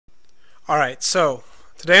Alright, so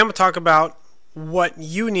today I'm going to talk about what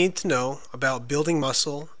you need to know about building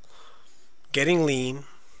muscle, getting lean,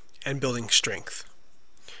 and building strength.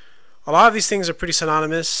 A lot of these things are pretty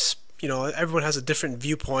synonymous. Everyone has a different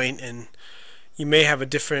viewpoint, and you may have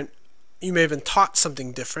you may have been taught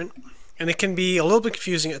something different, and it can be a little bit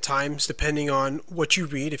confusing at times depending on what you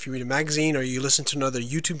read. If you read a magazine or you listen to another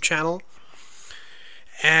YouTube channel.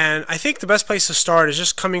 And I think the best place to start is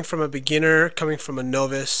just coming from a beginner, coming from a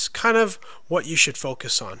novice, kind of what you should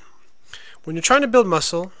focus on. When you're trying to build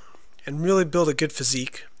muscle and really build a good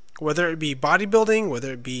physique, whether it be bodybuilding,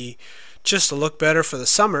 whether it be just to look better for the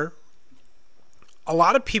summer, a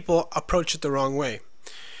lot of people approach it the wrong way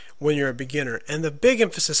when you're a beginner. And the big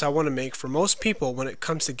emphasis I want to make for most people when it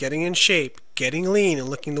comes to getting in shape, getting lean, and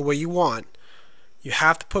looking the way you want, you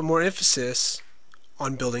have to put more emphasis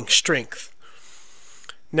on building strength.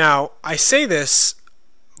 Now, I say this,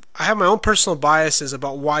 I have my own personal biases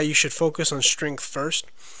about why you should focus on strength first,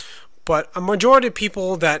 but a majority of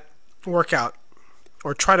people that work out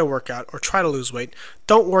or try to work out or try to lose weight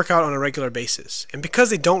don't work out on a regular basis. And because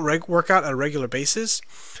they don't work out on a regular basis,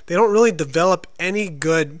 they don't really develop really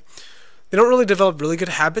good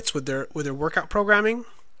habits with their workout programming,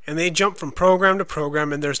 and they jump from program to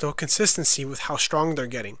program, and there's no consistency with how strong they're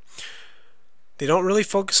getting. They don't really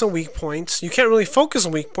focus on weak points. You can't really focus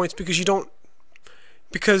on weak points because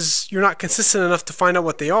you're not consistent enough to find out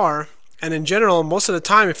what they are. And in general, most of the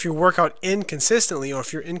time, if you work out inconsistently, or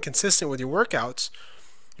if you're inconsistent with your workouts,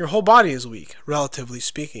 your whole body is weak, relatively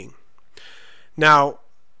speaking. Now,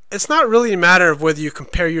 it's not really a matter of whether you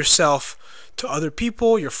compare yourself to other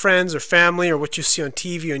people, your friends or family, or what you see on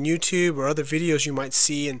TV, on YouTube, or other videos you might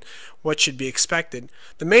see, and what should be expected.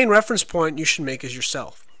 The main reference point you should make is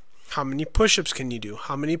yourself. How many push-ups can you do?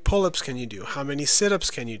 How many pull-ups can you do? How many sit-ups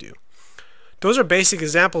can you do? Those are basic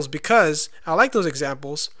examples because I like those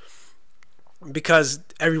examples because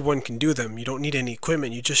everyone can do them. You don't need any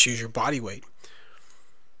equipment. You just use your body weight.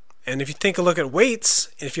 And if you take a look at weights,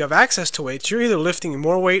 and if you have access to weights, you're either lifting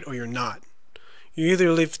more weight or you're not. You're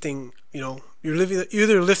either lifting, you're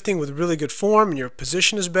either lifting with really good form and your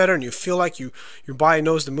position is better and you feel like your body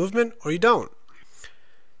knows the movement, or you don't.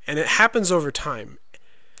 And it happens over time.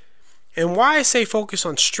 And why I say focus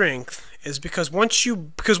on strength is because once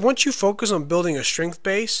you focus on building a strength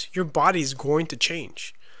base, your body is going to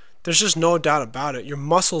change. There's just no doubt about it. Your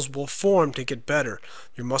muscles will form to get better.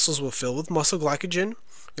 Your muscles will fill with muscle glycogen.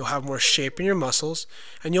 You'll have more shape in your muscles,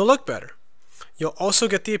 and you'll look better. You'll also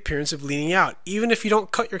get the appearance of leaning out, even if you don't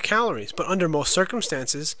cut your calories. But under most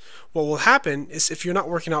circumstances, what will happen is if you're not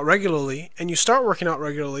working out regularly, and you start working out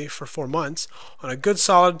regularly for 4 months on a good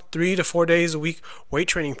solid 3 to 4 days a week weight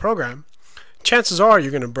training program, chances are you're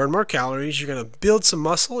going to burn more calories, you're going to build some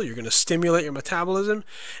muscle, you're going to stimulate your metabolism,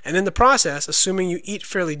 and in the process, assuming you eat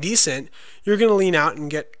fairly decent, you're going to lean out and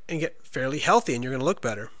get fairly healthy, and you're going to look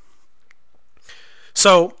better.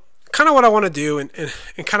 So kind of what I want to do and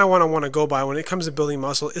kind of what I want to go by when it comes to building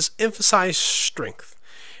muscle is emphasize strength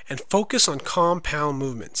and focus on compound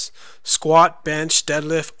movements. Squat, bench,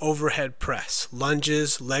 deadlift, overhead press,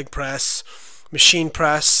 lunges, leg press, machine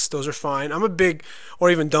press, those are fine. Or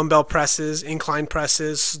even dumbbell presses, incline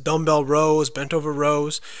presses, dumbbell rows, bent over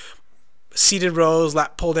rows, seated rows,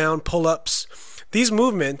 lat pull down, pull-ups. These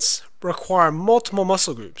movements require multiple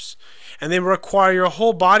muscle groups, and they require your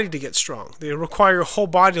whole body to get strong. They require your whole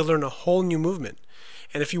body to learn a whole new movement.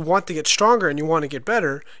 And if you want to get stronger and you want to get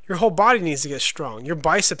better, your whole body needs to get strong. Your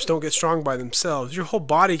biceps don't get strong by themselves. Your whole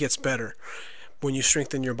body gets better when you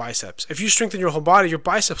strengthen your biceps. If you strengthen your whole body, your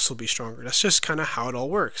biceps will be stronger. That's just kind of how it all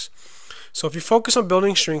works. So if you focus on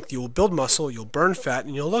building strength, you will build muscle, you'll burn fat,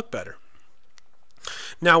 and you'll look better.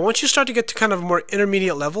 Now, once you start to get to kind of a more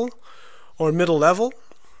intermediate level or middle level,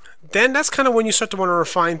 then that's kind of when you start to want to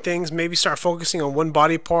refine things, maybe start focusing on one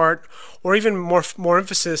body part, or even more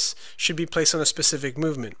emphasis should be placed on a specific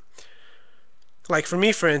movement. Like for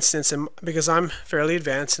me, for instance, because I'm fairly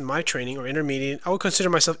advanced in my training, or intermediate, I would consider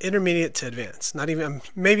myself intermediate to advanced.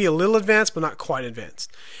 Maybe a little advanced, but not quite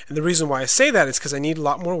advanced. And the reason why I say that is because I need a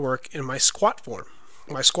lot more work in my squat form.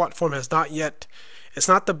 My squat form it's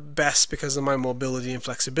not the best because of my mobility and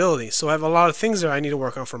flexibility. So I have a lot of things there I need to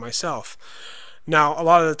work on for myself. Now, a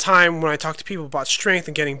lot of the time when I talk to people about strength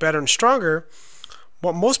and getting better and stronger,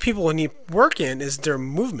 what most people need work in is their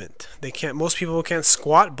movement. Most people can't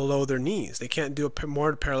squat below their knees. They can't do a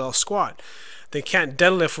more parallel squat. They can't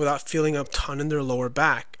deadlift without feeling a ton in their lower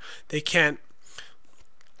back.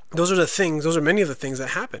 Those are many of the things that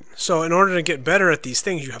happen. So in order to get better at these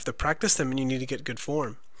things, you have to practice them and you need to get good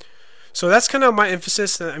form. So that's kind of my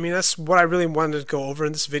emphasis. I mean, that's what I really wanted to go over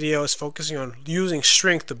in this video, is focusing on using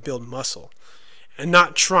strength to build muscle. and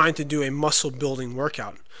not trying to do a muscle building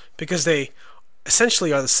workout, because they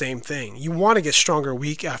essentially are the same thing. You want to get stronger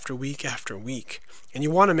week after week after week, and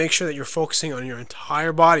you want to make sure that you're focusing on your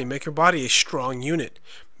entire body. Make your body a strong unit.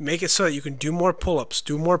 Make it so that you can do more pull-ups,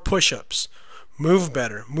 do more push-ups, move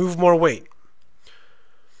better, move more weight.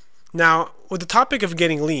 Now, with the topic of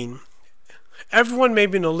getting lean, everyone may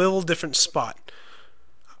be in a little different spot.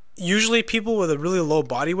 Usually people with a really low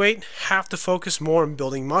body weight have to focus more on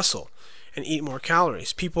building muscle and eat more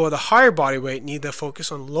calories. People with a higher body weight need to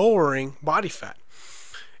focus on lowering body fat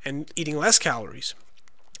and eating less calories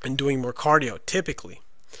and doing more cardio typically.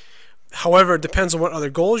 However, it depends on what other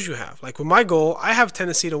goals you have. Like with my goal, I have a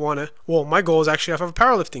tendency to want to, my goal is actually to have a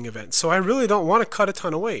powerlifting event. So I really don't want to cut a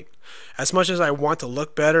ton of weight. As much as I want to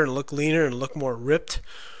look better and look leaner and look more ripped,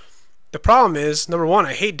 the problem is, number one,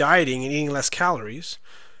 I hate dieting and eating less calories.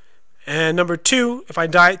 And number two, if I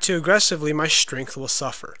diet too aggressively, my strength will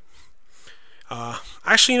suffer.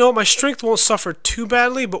 Actually, my strength won't suffer too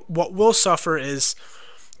badly, but what will suffer is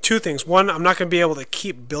two things. One, I'm not going to be able to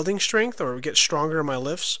keep building strength or get stronger in my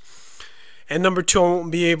lifts. And number two, I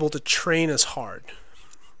won't be able to train as hard.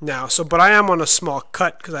 Now, but I am on a small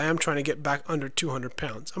cut because I am trying to get back under 200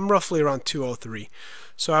 pounds. I'm roughly around 203.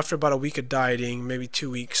 So after about a week of dieting, maybe 2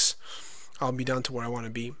 weeks, I'll be down to where I want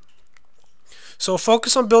to be. So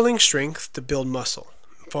focus on building strength to build muscle.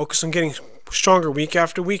 Focus on getting stronger week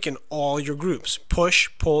after week in all your groups. Push,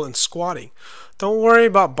 pull, and squatting. Don't worry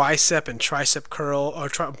about bicep and tricep curl or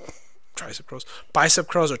tricep curls, bicep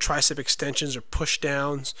curls or tricep extensions or push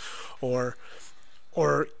downs or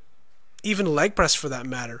even leg press for that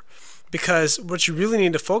matter. Because what you really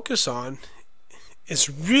need to focus on is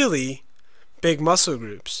really big muscle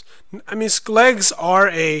groups. I mean, legs are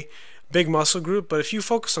a big muscle group, but if you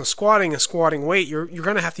focus on squatting and squatting weight, you're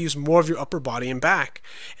going to have to use more of your upper body and back.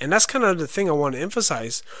 And that's kind of the thing I want to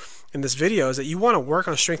emphasize in this video, is that you want to work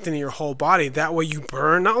on strengthening your whole body. That way you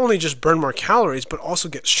not only just burn more calories, but also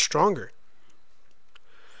get stronger.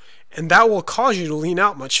 And that will cause you to lean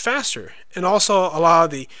out much faster. And also a lot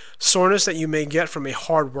of the soreness that you may get from a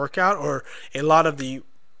hard workout, or a lot of the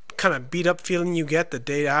kind of beat up feeling you get the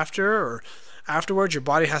day after or afterwards, your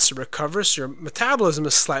body has to recover, so your metabolism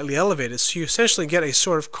is slightly elevated, so you essentially get a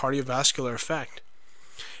sort of cardiovascular effect.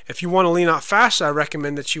 If you want to lean out faster, I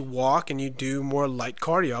recommend that you walk and you do more light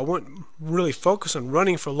cardio. I wouldn't really focus on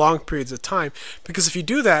running for long periods of time, because if you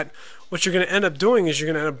do that, what you're going to end up doing is you're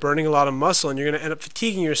going to end up burning a lot of muscle, and you're going to end up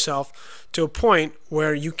fatiguing yourself to a point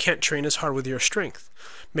where you can't train as hard with your strength.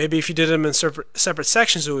 Maybe if you did them in separate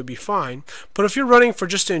sections, it would be fine. But if you're running for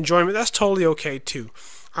just enjoyment, that's totally okay too.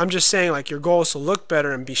 I'm just saying, like, your goal is to look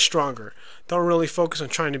better and be stronger. Don't really focus on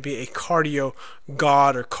trying to be a cardio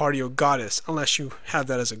god or cardio goddess unless you have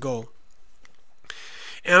that as a goal.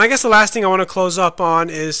 And I guess the last thing I want to close up on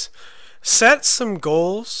is set some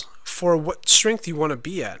goals for what strength you want to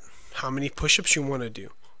be at. How many push-ups you want to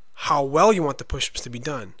do. How well you want the push-ups to be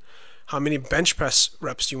done. How many bench press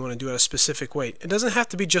reps you want to do at a specific weight. It doesn't have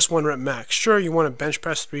to be just 1 rep max. Sure, you want to bench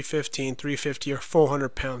press 315, 350, or 400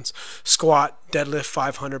 pounds. Squat, deadlift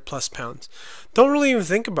 500 plus pounds. Don't really even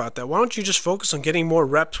think about that. Why don't you just focus on getting more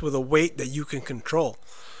reps with a weight that you can control?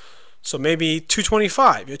 So maybe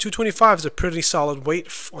 225. 225 is a pretty solid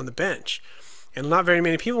weight on the bench. And not very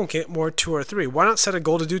many people can get more 2 or 3. Why not set a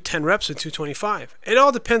goal to do 10 reps with 225? It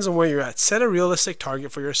all depends on where you're at. Set a realistic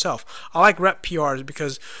target for yourself. I like rep PRs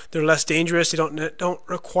because they're less dangerous. They don't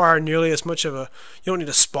require nearly as much of you don't need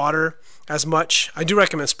a spotter as much. I do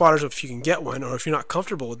recommend spotters if you can get one, or if you're not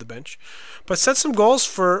comfortable with the bench. But set some goals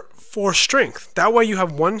for strength. That way you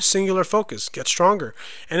have one singular focus. Get stronger.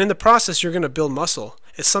 And in the process, you're going to build muscle.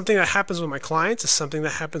 It's something that happens with my clients. It's something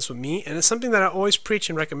that happens with me. And it's something that I always preach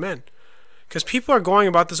and recommend. Because people are going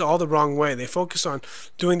about this all the wrong way. They focus on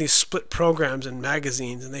doing these split programs in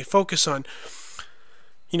magazines, and they focus on,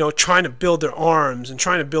 trying to build their arms and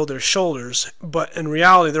trying to build their shoulders. But in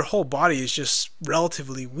reality, their whole body is just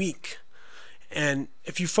relatively weak. And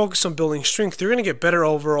if you focus on building strength, you're going to get better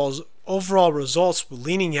overall results with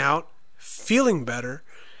leaning out, feeling better,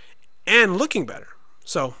 and looking better.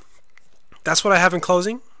 So that's what I have in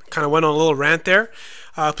closing. Kind of went on a little rant there.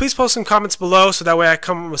 Please post some comments below, so that way I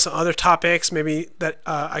come up with some other topics maybe that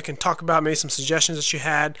I can talk about, maybe some suggestions that you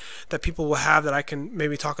had that people will have that I can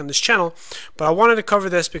maybe talk on this channel. But I wanted to cover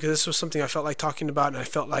this because this was something I felt like talking about and I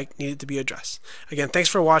felt like needed to be addressed. Again, thanks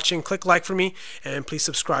for watching. Click like for me, and please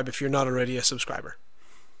subscribe if you're not already a subscriber.